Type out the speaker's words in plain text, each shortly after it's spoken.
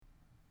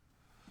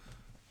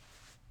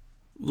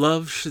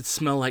Love should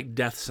smell like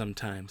death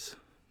sometimes.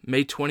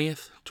 May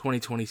 20th,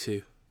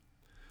 2022.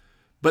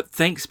 But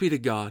thanks be to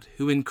God,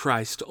 who in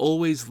Christ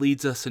always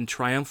leads us in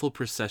triumphal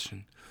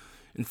procession,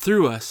 and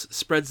through us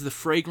spreads the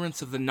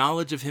fragrance of the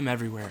knowledge of Him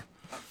everywhere.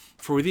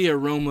 For the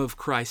aroma of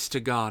Christ to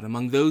God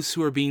among those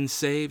who are being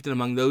saved and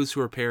among those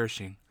who are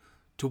perishing.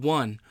 To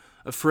one,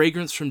 a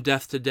fragrance from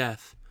death to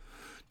death.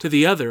 To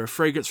the other, a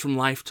fragrance from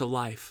life to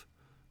life.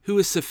 Who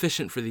is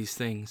sufficient for these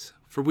things?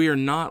 For we are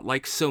not,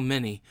 like so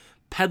many,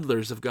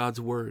 peddlers of God's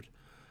word,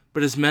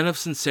 but as men of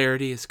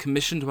sincerity, as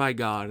commissioned by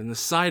God, in the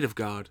sight of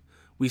God,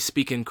 we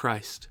speak in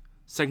Christ.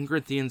 2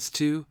 Corinthians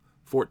 2,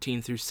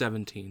 14 through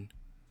 17.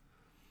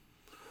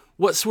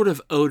 What sort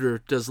of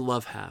odor does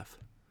love have?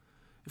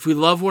 If we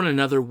love one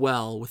another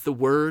well with the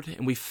word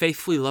and we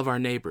faithfully love our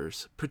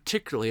neighbors,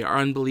 particularly our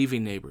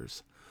unbelieving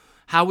neighbors,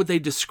 how would they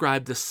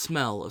describe the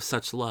smell of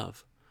such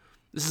love?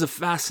 This is a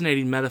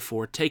fascinating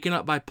metaphor taken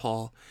up by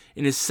Paul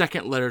in his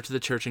second letter to the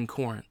church in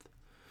Corinth.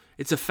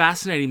 It's a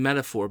fascinating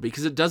metaphor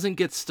because it doesn't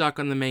get stuck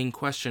on the main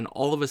question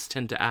all of us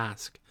tend to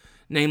ask,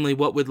 namely,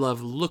 what would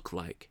love look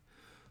like?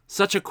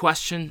 Such a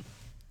question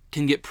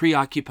can get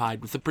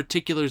preoccupied with the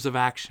particulars of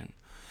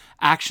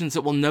actions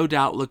that will no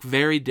doubt look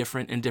very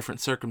different in different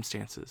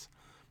circumstances.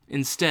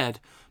 Instead,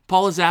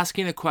 Paul is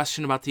asking a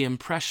question about the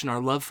impression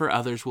our love for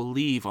others will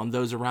leave on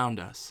those around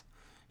us.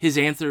 His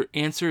answer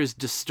is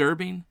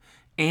disturbing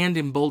and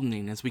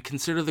emboldening as we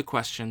consider the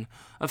question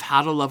of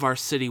how to love our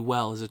city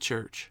well as a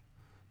church.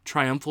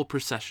 Triumphal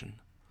procession.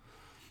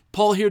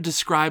 Paul here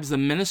describes the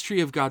ministry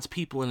of God's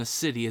people in a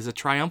city as a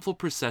triumphal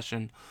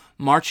procession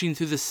marching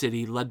through the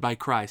city led by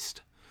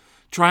Christ.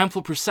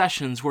 Triumphal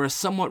processions were a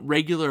somewhat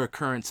regular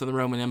occurrence in the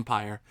Roman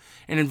Empire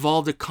and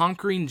involved a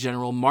conquering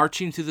general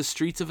marching through the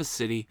streets of a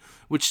city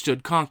which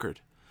stood conquered.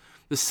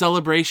 The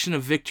celebration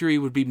of victory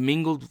would be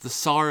mingled with the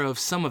sorrow of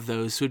some of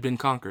those who had been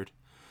conquered.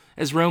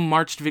 As Rome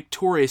marched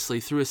victoriously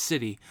through a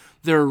city,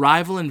 their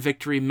arrival and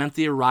victory meant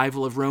the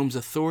arrival of Rome's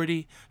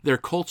authority, their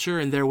culture,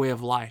 and their way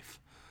of life.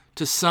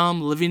 To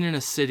some living in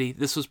a city,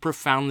 this was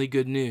profoundly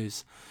good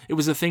news. It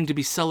was a thing to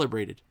be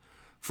celebrated.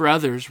 For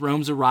others,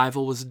 Rome's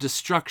arrival was a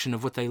destruction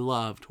of what they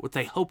loved, what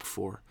they hoped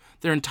for,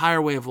 their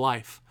entire way of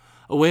life,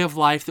 a way of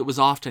life that was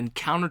often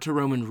counter to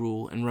Roman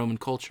rule and Roman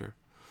culture.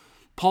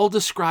 Paul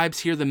describes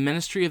here the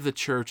ministry of the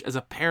church as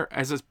a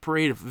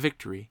parade of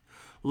victory,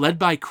 led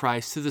by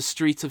Christ through the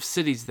streets of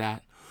cities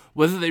that,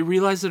 whether they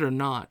realize it or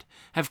not,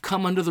 have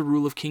come under the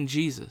rule of King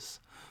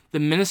Jesus. The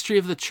ministry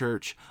of the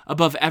church,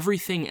 above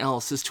everything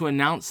else, is to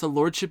announce the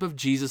lordship of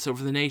Jesus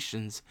over the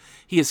nations.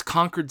 He has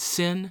conquered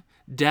sin,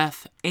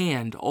 death,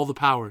 and all the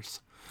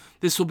powers.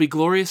 This will be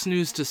glorious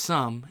news to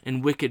some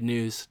and wicked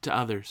news to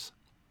others.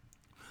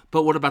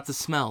 But what about the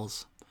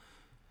smells?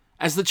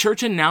 As the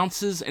church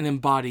announces and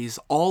embodies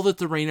all that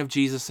the reign of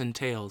Jesus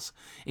entails,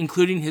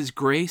 including His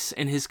grace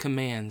and His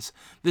commands,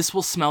 this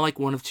will smell like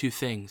one of two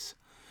things.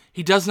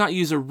 He does not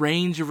use a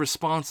range of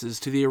responses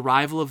to the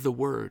arrival of the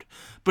Word,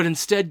 but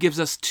instead gives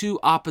us two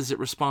opposite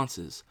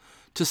responses.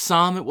 To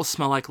some it will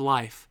smell like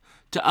life.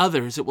 To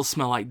others it will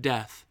smell like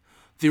death.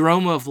 The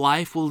aroma of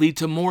life will lead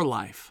to more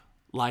life,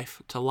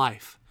 life to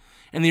life.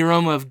 And the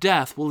aroma of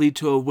death will lead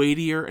to a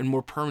weightier and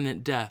more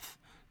permanent death,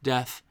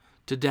 death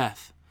to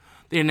death.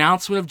 The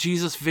announcement of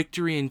Jesus'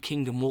 victory and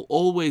kingdom will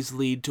always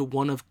lead to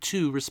one of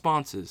two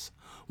responses,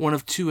 one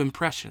of two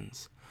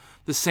impressions.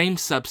 The same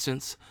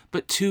substance,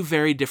 but two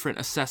very different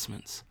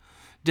assessments.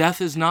 Death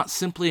is not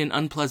simply an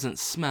unpleasant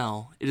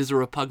smell, it is a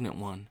repugnant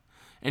one.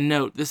 And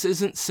note, this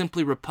isn't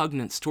simply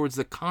repugnance towards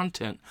the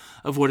content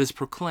of what is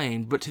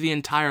proclaimed, but to the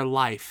entire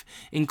life,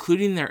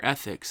 including their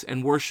ethics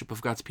and worship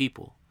of God's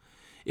people.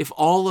 If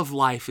all of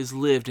life is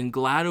lived in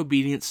glad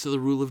obedience to the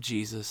rule of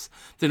Jesus,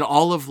 then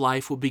all of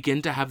life will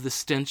begin to have the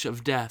stench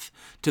of death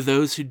to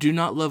those who do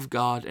not love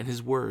God and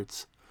His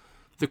words.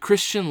 The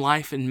Christian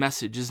life and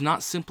message is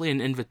not simply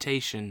an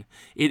invitation,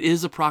 it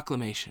is a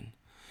proclamation.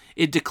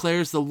 It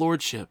declares the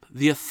lordship,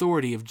 the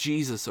authority of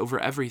Jesus over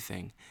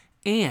everything,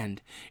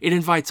 and it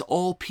invites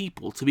all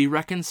people to be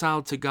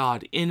reconciled to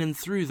God in and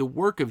through the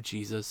work of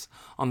Jesus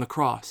on the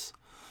cross.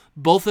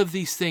 Both of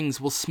these things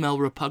will smell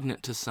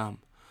repugnant to some.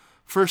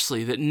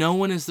 Firstly, that no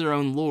one is their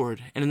own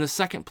Lord, and in the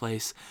second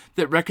place,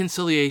 that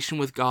reconciliation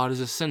with God is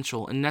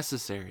essential and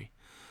necessary.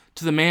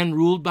 To the man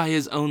ruled by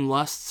his own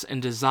lusts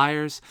and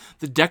desires,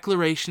 the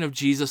declaration of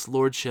Jesus'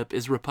 lordship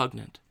is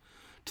repugnant.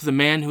 To the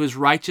man who is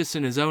righteous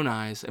in his own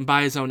eyes and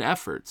by his own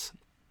efforts,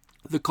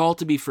 the call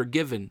to be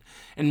forgiven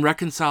and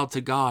reconciled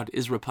to God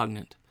is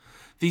repugnant.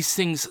 These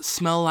things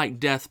smell like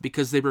death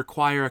because they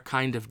require a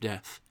kind of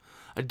death,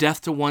 a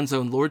death to one's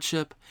own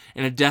lordship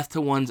and a death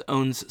to one's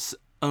own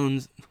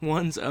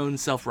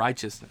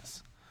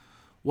self-righteousness.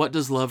 What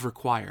does love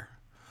require?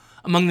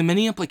 Among the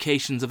many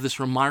implications of this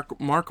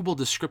remarkable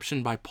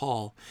description by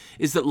Paul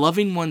is that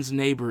loving one's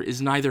neighbor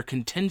is neither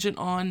contingent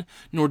on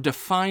nor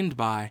defined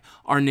by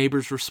our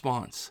neighbor's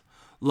response.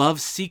 Love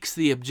seeks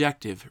the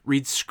objective,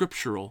 reads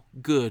scriptural,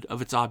 good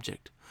of its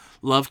object.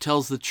 Love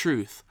tells the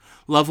truth.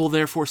 Love will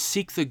therefore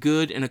seek the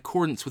good in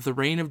accordance with the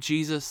reign of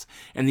Jesus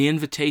and the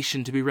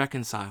invitation to be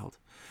reconciled.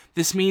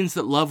 This means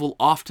that love will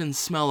often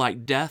smell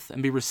like death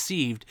and be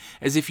received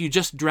as if you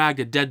just dragged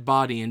a dead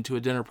body into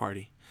a dinner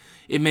party.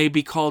 It may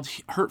be called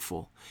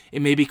hurtful.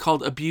 It may be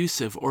called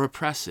abusive or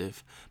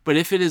oppressive. But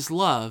if it is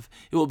love,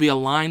 it will be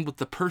aligned with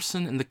the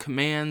person and the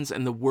commands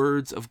and the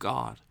words of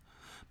God.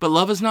 But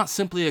love is not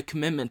simply a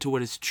commitment to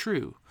what is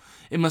true.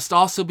 It must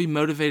also be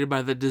motivated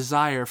by the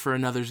desire for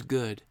another's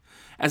good.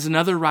 As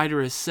another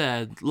writer has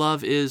said,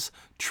 love is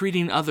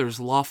treating others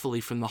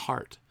lawfully from the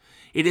heart.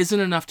 It isn't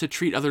enough to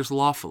treat others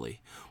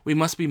lawfully. We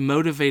must be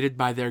motivated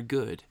by their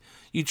good.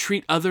 You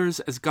treat others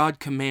as God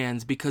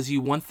commands because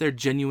you want their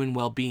genuine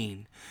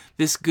well-being.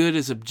 This good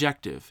is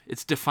objective.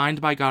 It's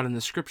defined by God in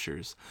the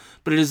Scriptures,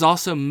 but it is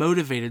also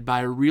motivated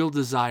by a real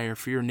desire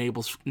for your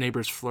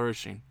neighbor's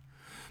flourishing.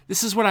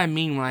 This is what I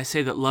mean when I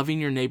say that loving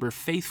your neighbor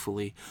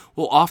faithfully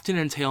will often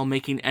entail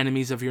making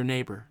enemies of your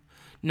neighbor.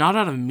 Not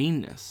out of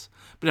meanness,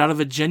 but out of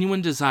a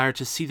genuine desire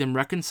to see them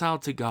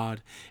reconciled to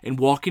God and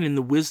walking in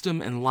the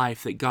wisdom and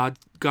life that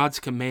God's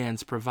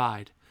commands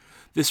provide.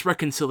 This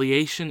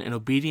reconciliation and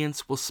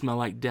obedience will smell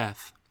like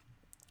death.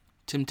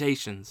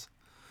 Temptations.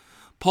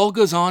 Paul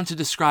goes on to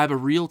describe a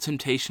real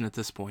temptation at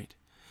this point,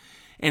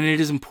 and it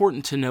is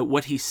important to note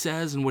what he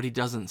says and what he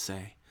doesn't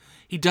say.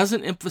 He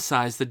doesn't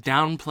emphasize the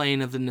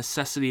downplaying of the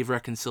necessity of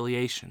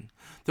reconciliation,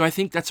 though I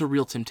think that's a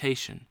real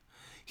temptation.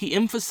 He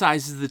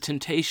emphasizes the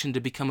temptation to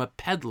become a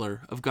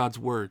peddler of God's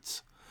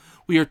words.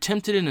 We are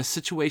tempted in a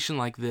situation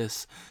like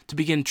this to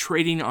begin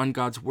trading on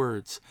God's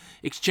words,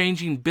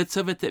 exchanging bits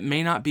of it that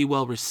may not be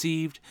well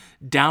received,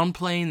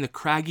 downplaying the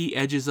craggy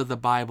edges of the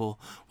Bible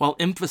while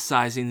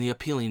emphasizing the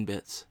appealing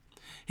bits.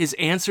 His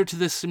answer to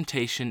this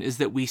temptation is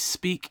that we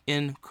speak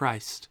in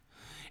Christ.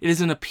 It is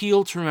an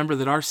appeal to remember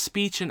that our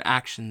speech and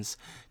actions,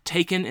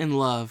 taken in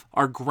love,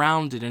 are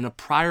grounded in a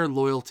prior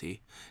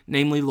loyalty,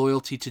 namely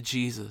loyalty to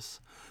Jesus.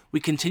 We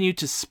continue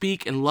to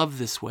speak and love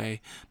this way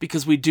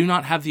because we do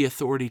not have the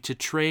authority to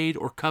trade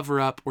or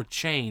cover up or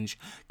change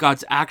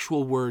God's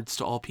actual words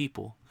to all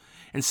people.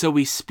 And so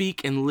we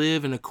speak and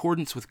live in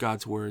accordance with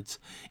God's words,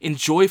 in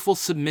joyful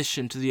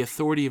submission to the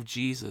authority of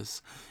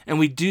Jesus, and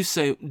we do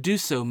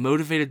so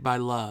motivated by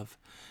love,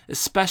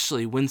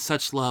 especially when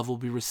such love will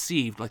be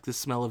received like the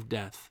smell of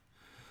death.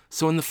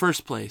 So in the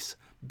first place,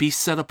 be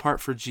set apart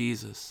for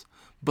Jesus.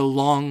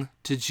 Belong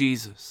to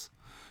Jesus.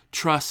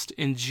 Trust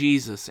in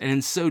Jesus, and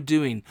in so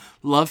doing,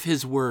 love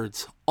his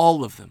words,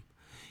 all of them,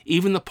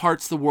 even the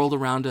parts the world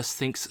around us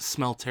thinks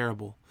smell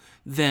terrible.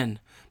 Then,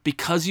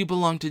 because you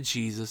belong to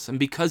Jesus and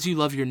because you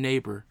love your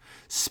neighbor,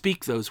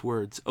 speak those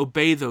words,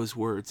 obey those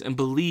words, and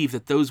believe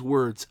that those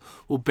words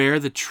will bear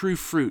the true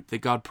fruit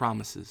that God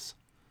promises.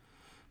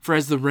 For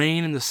as the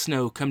rain and the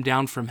snow come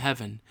down from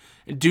heaven,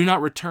 and do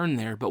not return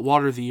there, but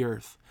water the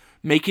earth,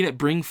 making it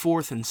bring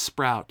forth and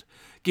sprout,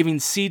 giving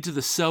seed to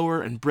the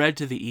sower and bread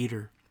to the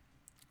eater,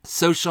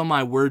 so shall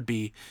my word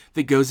be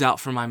that goes out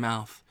from my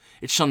mouth.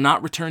 It shall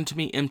not return to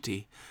me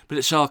empty, but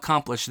it shall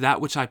accomplish that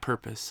which I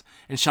purpose,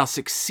 and shall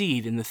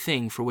succeed in the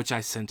thing for which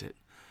I sent it.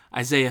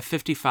 Isaiah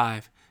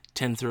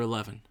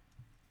 55:10-11.